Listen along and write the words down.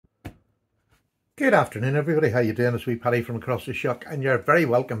Good afternoon, everybody. How you doing? It's wee Paddy from across the shuck, and you're very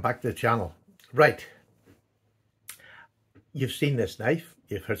welcome back to the channel. Right, you've seen this knife.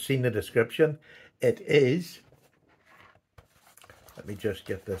 You've seen the description. It is, let me just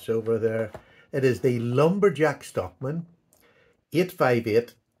get this over there. It is the Lumberjack Stockman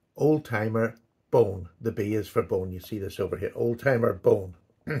 858 Old Timer Bone. The B is for bone. You see this over here, Old Timer Bone.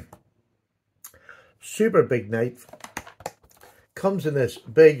 Super big knife. Comes in this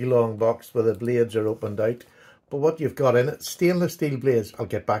big long box where the blades are opened out. But what you've got in it, stainless steel blades. I'll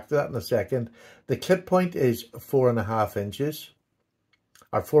get back to that in a second. The clip point is 4.5 inches.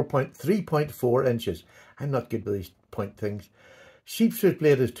 Or 3.4 inches. I'm not good with these point things. Sheepsfoot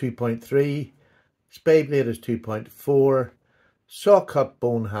blade is 2.3. Spay blade is 2.4. Saw cut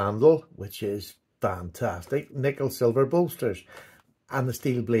bone handle, which is fantastic. Nickel silver bolsters. And the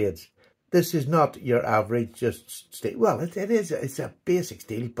steel blades. This is not your average just steel. Well, it is. It's a basic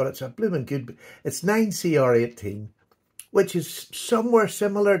steel, but it's a blooming good. It's 9CR18, which is somewhere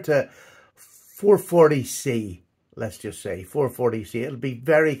similar to 440C. Let's just say 440C. It'll be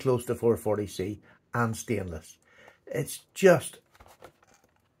very close to 440C and stainless. It's just,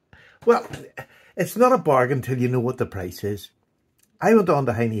 well, it's not a bargain till you know what the price is. I went on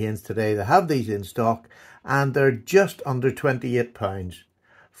to Heine Haynes today. They have these in stock, and they're just under £28.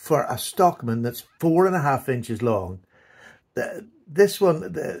 For a Stockman that's 4.5 inches long. This one,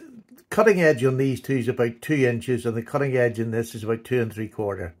 the cutting edge on these two is about 2 inches, and the cutting edge in this is about 2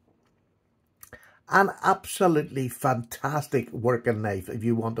 3/4. An absolutely fantastic working knife if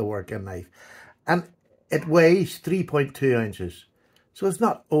you want a working knife. And it weighs 3.2 ounces. So it's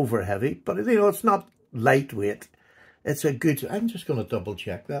not over heavy, but you know, it's not lightweight. It's a good, I'm just going to double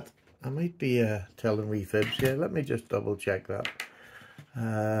check that. I might be telling wee fibs here. Let me just double check that.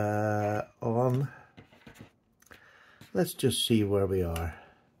 Let's just see where we are.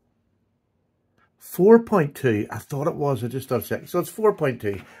 4.2. I thought it was. I just thought a second. So it's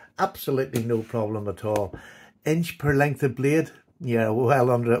 4.2. Absolutely no problem at all. Inch per length of blade. Yeah,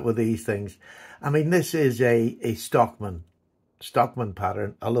 well under it with these things. I mean, this is a Stockman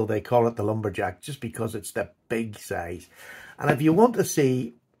pattern, although they call it the Lumberjack just because it's the big size. And if you want to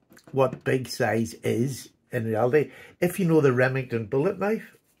see what big size is, in reality, if you know the Remington bullet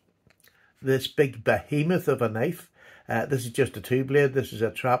knife, this big behemoth of a knife, this is just a 2-blade, this is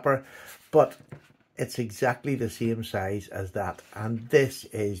a trapper, but it's exactly the same size as that. And this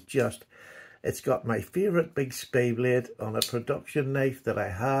is just, it's got my favourite big spay blade on a production knife that I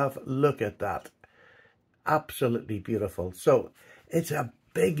have. Look at that. Absolutely beautiful. So it's a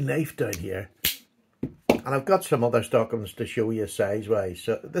big knife down here. And I've got some other Stockmans to show you size-wise.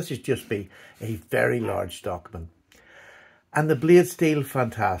 So this is just be a very large Stockman. And the blade steel,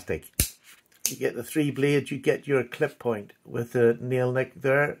 fantastic. You get the 3 blades, you get your clip point with the nail nick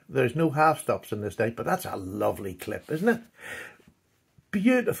there. There's no half stops in this knife, but that's a lovely clip, isn't it?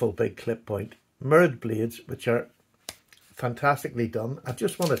 Beautiful big clip point. Mirrored blades, which are fantastically done. I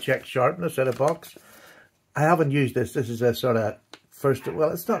just want to check sharpness out of box. I haven't used this. This is a sort of first, well,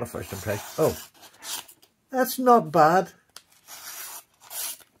 it's not a first impression. Oh. That's not bad.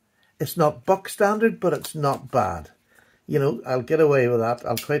 It's not buck standard, but it's not bad. You know, I'll get away with that.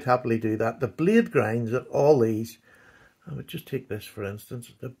 I'll quite happily do that. The blade grinds at all these, I would just take this for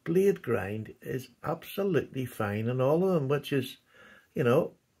instance, the blade grind is absolutely fine in all of them, which is, you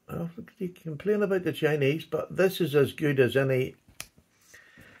know, you complain about the Chinese, but this is as good as any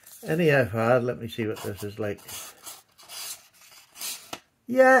I've had. Let me see what this is like.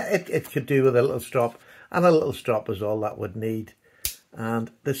 Yeah, it could do with a little strop. And a little strop is all that would need.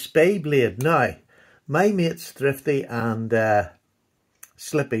 And the spay blade. Now, my mates Thrifty and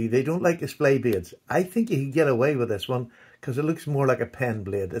Slippy, they don't like the spay blades. I think you can get away with this one because it looks more like a pen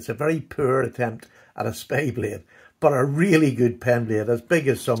blade. It's a very poor attempt at a spay blade, but a really good pen blade, as big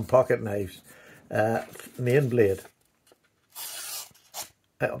as some pocket knives. Main blade.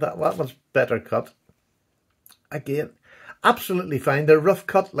 That one's better cut. Again, absolutely fine. They're rough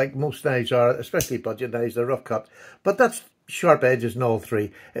cut like most knives are, especially budget knives, they're rough cut. But that's sharp edges in all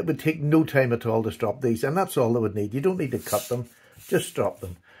 3. It would take no time at all to strop these, and that's all they would need. You don't need to cut them, just strop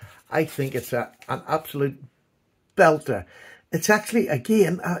them. I think it's an absolute belter. It's actually,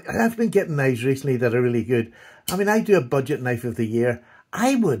 again, I've been getting knives recently that are really good. I mean, I do a budget knife of the year.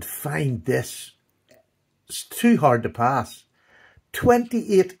 I would find this, it's too hard to pass.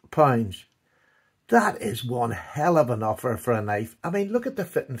 £28. That is one hell of an offer for a knife. I mean, look at the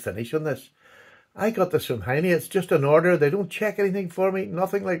fit and finish on this. I got this from Heine. It's just an order. They don't check anything for me.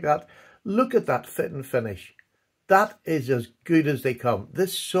 Nothing like that. Look at that fit and finish. That is as good as they come.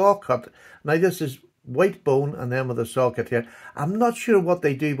 This saw cut. Now, this is white bone and then with a socket here. I'm not sure what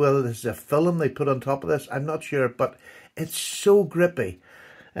they do, whether this is a film they put on top of this. I'm not sure, but it's so grippy.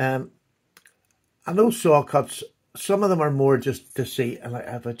 And those saw cuts, some of them are more just to see, and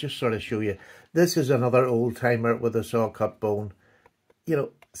if I just sort of show you, this is another old timer with a saw cut bone, you know,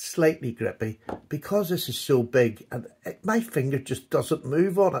 slightly grippy, because this is so big, and my finger just doesn't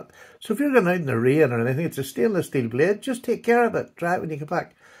move on it. So if you're going out in the rain or anything, it's a stainless steel blade, just take care of it, dry it when you get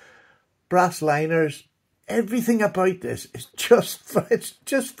back. Brass liners, everything about this is just, it's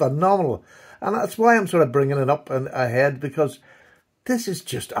just phenomenal. And that's why I'm sort of bringing it up and ahead, because this is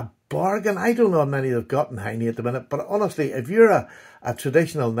just a bargain. I don't know how many they've got in Hiney at the minute, but honestly, if you're a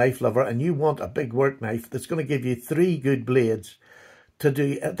traditional knife lover and you want a big work knife that's going to give you 3 good blades to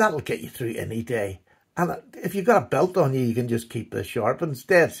do, that'll get you through any day. And if you've got a belt on you, you can just keep this sharpened. It's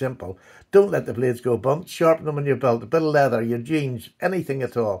dead simple. Don't let the blades go blunt. Sharpen them on your belt, a bit of leather, your jeans, anything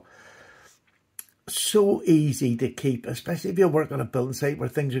at all. So easy to keep, especially if you work on a building site where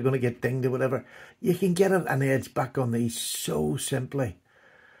things are going to get dinged or whatever. You can get an edge back on these so simply.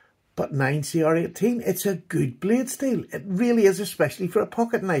 But 9CR18, it's a good blade steel. It really is, especially for a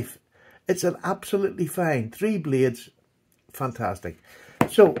pocket knife. It's an absolutely fine. 3 blades, fantastic.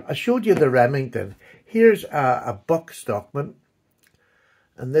 So I showed you the Remington. Here's a Buck Stockman.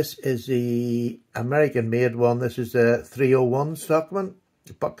 And this is the American-made one. This is a 301 Stockman.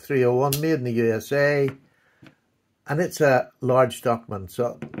 Buck 301, made in the USA, and it's a large Stockman.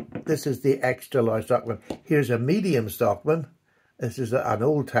 So this is the extra large Stockman. Here's a medium Stockman. This is an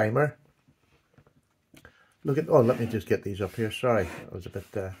old timer. Look at, oh, let me just get these up here. Sorry, I was a bit.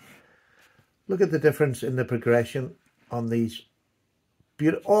 Look at the difference in the progression on these.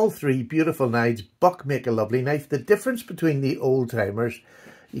 All 3 beautiful knives. Buck make a lovely knife. The difference between the old timers,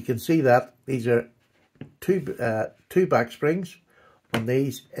 you can see that these are two back springs. On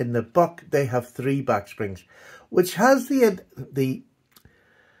these, in the Buck, they have 3 back springs, which has the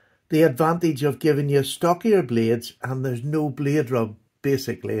advantage of giving you stockier blades, and there's no blade rub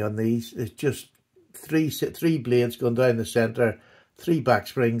basically on these. It's just three blades going down the centre, 3 back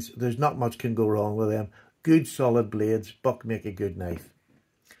springs. There's not much can go wrong with them. Good solid blades. Buck make a good knife.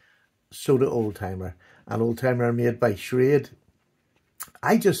 So do Old Timer. And Old Timer are made by Schrade.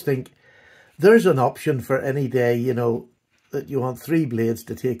 I just think there's an option for any day, you know, that you want 3 blades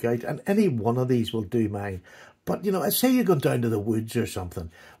to take out, and any one of these will do mine. But, you know, say you're going down to the woods or something.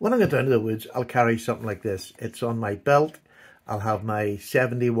 When I go down to the woods, I'll carry something like this. It's on my belt. I'll have my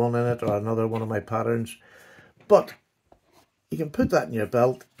 71 in it, or another one of my patterns. But you can put that in your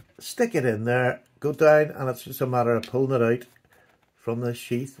belt, stick it in there, go down, and it's just a matter of pulling it out from the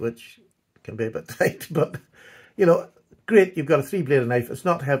sheath, which can be a bit tight. But, you know, great, you've got a 3-bladed knife. It's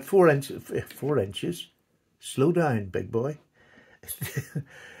not had 4 inches. Slow down, big boy.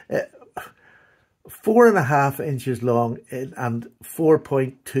 4.5 inches long and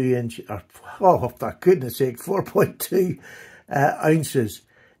 4.2 inches, oh, for goodness sake, 4.2 ounces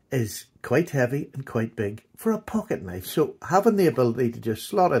is quite heavy and quite big for a pocket knife. So having the ability to just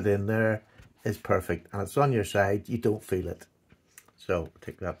slot it in there is perfect, and it's on your side, you don't feel it. So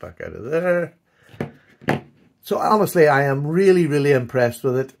take that back out of there. So honestly, I am really, really impressed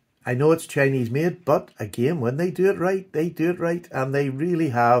with it. I know it's Chinese made, but again, when they do it right, they do it right. And they really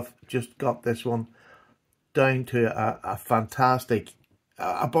have just got this one down to a fantastic,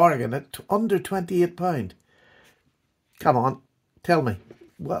 a bargain at under £28. Come on, tell me,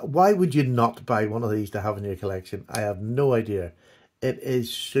 why would you not buy one of these to have in your collection? I have no idea. It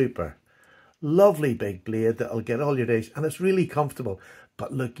is super. Lovely big blade that'll get all your days, and it's really comfortable.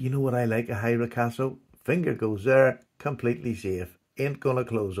 But look, you know what I like, a high ricasso? Finger goes there, completely safe. Ain't gonna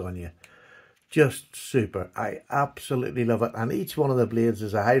close on you. Just super. I absolutely love it. And each one of the blades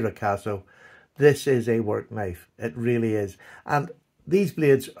is a high ricasso. This is a work knife. It really is. And these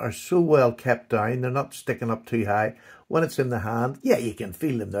blades are so well kept down. They're not sticking up too high. When it's in the hand, yeah, you can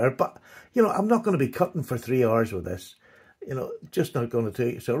feel them there. But, you know, I'm not going to be cutting for 3 hours with this. You know, just not going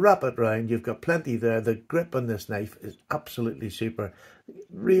to do. So wrap it round. You've got plenty there. The grip on this knife is absolutely super. It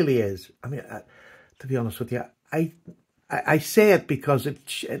really is. I mean, to be honest with you, I say it because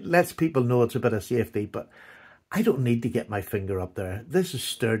it lets people know it's a bit of safety, but I don't need to get my finger up there. This is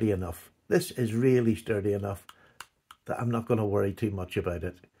sturdy enough. This is really sturdy enough that I'm not going to worry too much about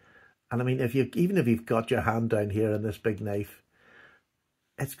it. And I mean, even if you've got your hand down here on this big knife,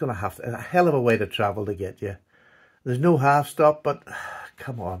 it's going to have a hell of a way to travel to get you. There's no half stop, but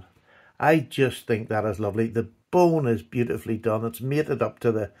come on. I just think that is lovely. The bone is beautifully done. It's mated up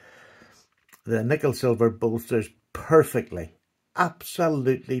to the nickel silver bolsters perfectly.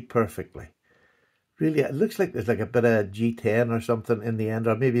 Absolutely perfectly. Really, it looks like there's like a bit of G10 or something in the end,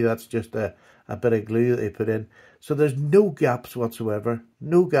 or maybe that's just a bit of glue that they put in. So there's no gaps whatsoever,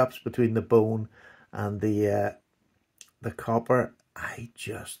 no gaps between the bone and the copper. I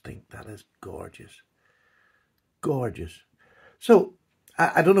just think that is gorgeous. Gorgeous. So,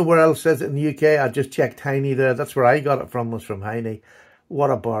 I don't know where else says it in the UK. I just checked Heine there. That's where I got it from, was from Heine.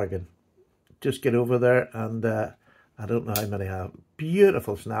 What a bargain. Just get over there and I don't know how many I have.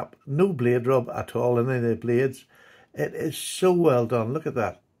 Beautiful snap. No blade rub at all in any of the blades. It is so well done. Look at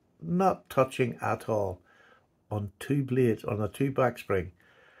that. Not touching at all on 2 blades, on a 2 back spring.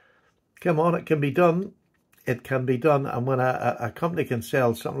 Come on, it can be done. It can be done. And when a company can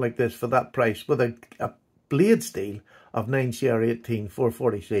sell something like this for that price with a blade steel of 9CR18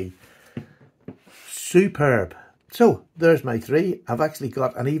 440C, superb. So there's my 3. I've actually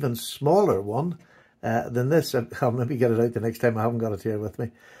got an even smaller one than this. I'll maybe get it out the next time. I haven't got it here with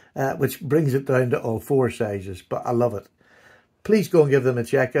me, which brings it down to all 4 sizes, but I love it. Please go and give them a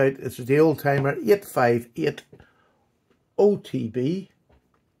check out. It's the Old Timer 858 OTB.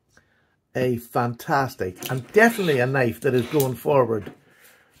 A fantastic and definitely a knife that is going forward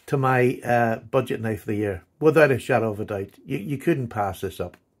to my budget knife of the year, without a shadow of a doubt. You couldn't pass this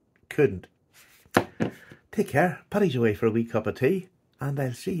up. Couldn't. Take care. Paddy's away for a wee cup of tea, and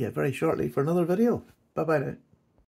I'll see you very shortly for another video. Bye-bye now.